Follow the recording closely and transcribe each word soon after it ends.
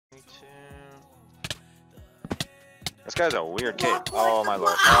This guy's a weird kid. Oh my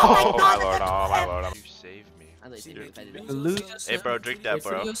lord. Oh my lord. Oh my lord. You saved me. Hey, bro, drink that,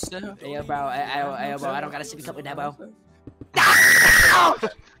 bro. Hey, bro, I don't got a sippy cup with that, bro.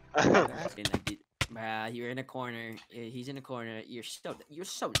 Bruh, you're in a corner. He's in a corner. You're so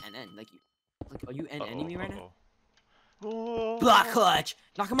NN. Like, are you NNing me right now? Oh. Block clutch.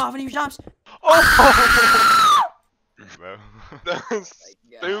 Knock him off and he jumps. Oh! Bro. That's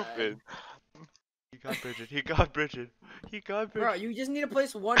stupid. He got Bridget. He got Bridget. He got Bridget. Bro, you just need to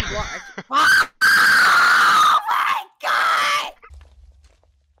place one block. Oh my god!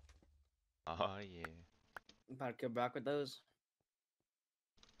 Oh yeah. I'm about to go back with those.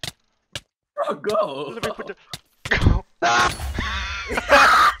 Bro, go. Go.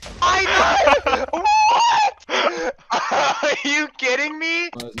 I know. What? Are you kidding me?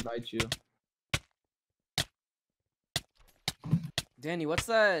 I'll invite you. Danny, what's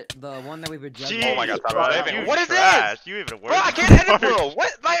the one that we were judging? Oh my god, stop it. You What is trash. this? You even Bro, I can't edit pearl.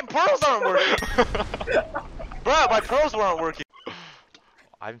 What? My pearls aren't working. Bro, my pearls weren't working.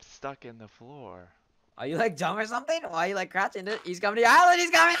 I'm stuck in the floor. Are you like dumb or something? Why are you like crouching? He's coming to your island.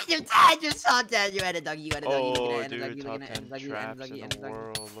 He's coming. You're dead. You're so dead. You had a doggy. You had a doggy. Oh, dude, top 10 traps in the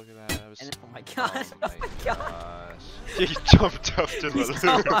world. Look at that. Oh my god. Oh my god. He jumped up to the He's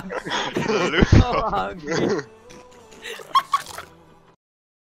so loot. hungry. So hungry.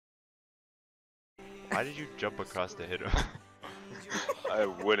 Why did you jump across to hit him? I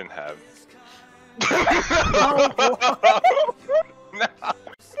wouldn't have. No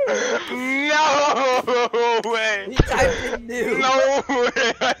way! He typed in new. No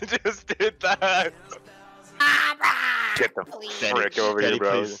way! I just did that. Get the frick over here,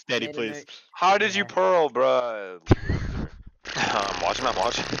 bro. Steady, please. How did you pearl, bro? I'm watching.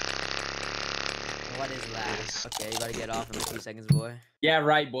 What is that? Okay, you gotta get off in a few seconds, boy. Yeah,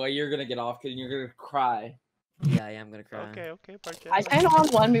 right, boy. You're gonna get off because you're gonna cry. Yeah, I am gonna cry. Okay, Parker. I kind of want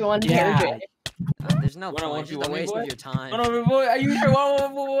 1v1 Yeah. Pear J. There's no Wanna point. It's just a 1v1 waste boy? of your time. No, boy. Are you sure?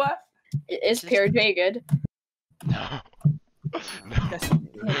 What? Is Pear J good? No.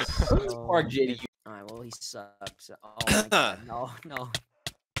 Or JD. Alright, well, he sucks. Oh my god. No.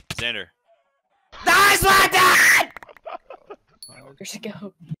 Xander. Nice one, Dad! Where's it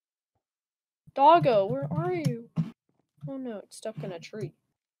go? Doggo, where are you? Oh no, it's stuck in a tree.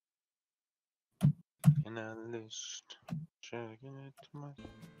 In a list, checking it to my.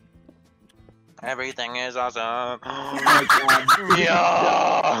 Everything is awesome. Oh my god.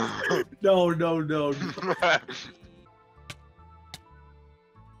 Yeah. No.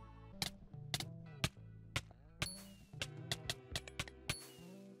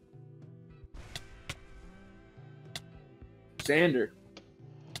 Xander.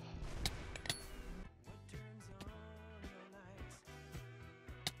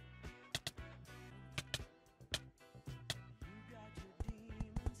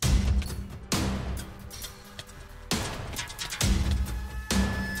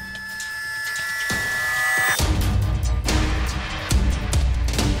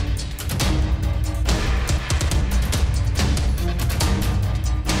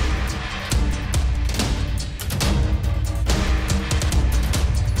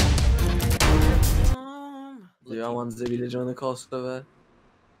 Dude, I want Zibby to join the call so bad.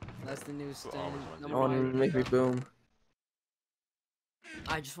 That's the new stand. I want him to make me boom.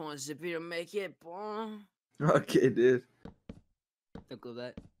 I just want Zippy to make it, boom. Okay, dude. Think of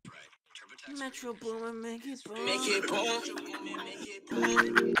that. Metro boom and make it boom. Make it boom.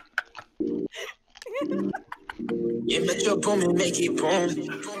 Yeah, Metro boom and make it boom.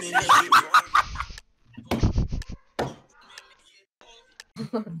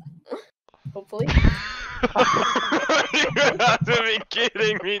 Hopefully. You have to be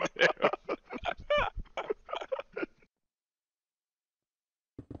kidding me, dude.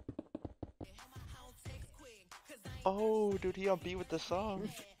 Oh, dude, he on beat with the song.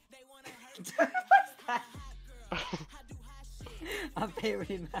 What's that? I'm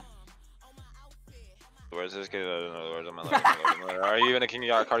parrying that. Where's this kid? I don't know. Where's my life? Are you in a King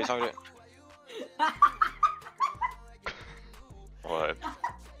Cardi song? What?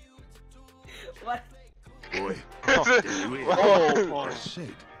 What? Boy. Oh, Shit.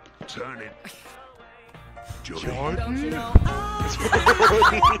 Turn it. Don't you know?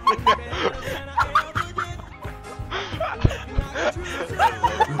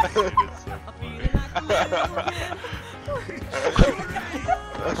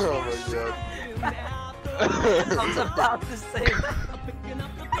 Oh my god. I'm about to say that.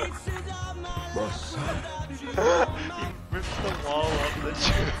 He rips the wall off the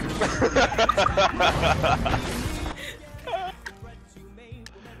chair.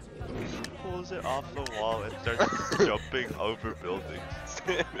 Pulls throws it off the wall and starts jumping over buildings.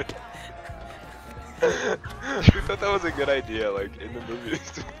 We thought that was a good idea, like in the movie.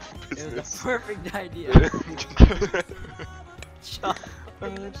 It was a perfect idea.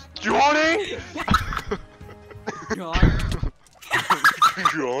 Johnny! God.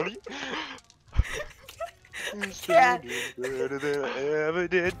 Johnny? Cat. Better than I ever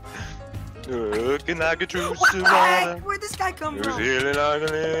did. Looking like a true What the heck? survivor. Where'd this guy come You was from? feeling like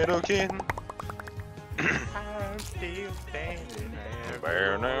a little kid. I'm still standing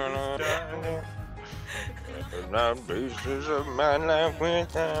Not pieces of my life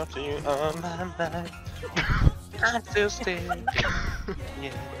without you on my mind. I'm still standing.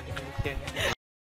 Yeah, yeah.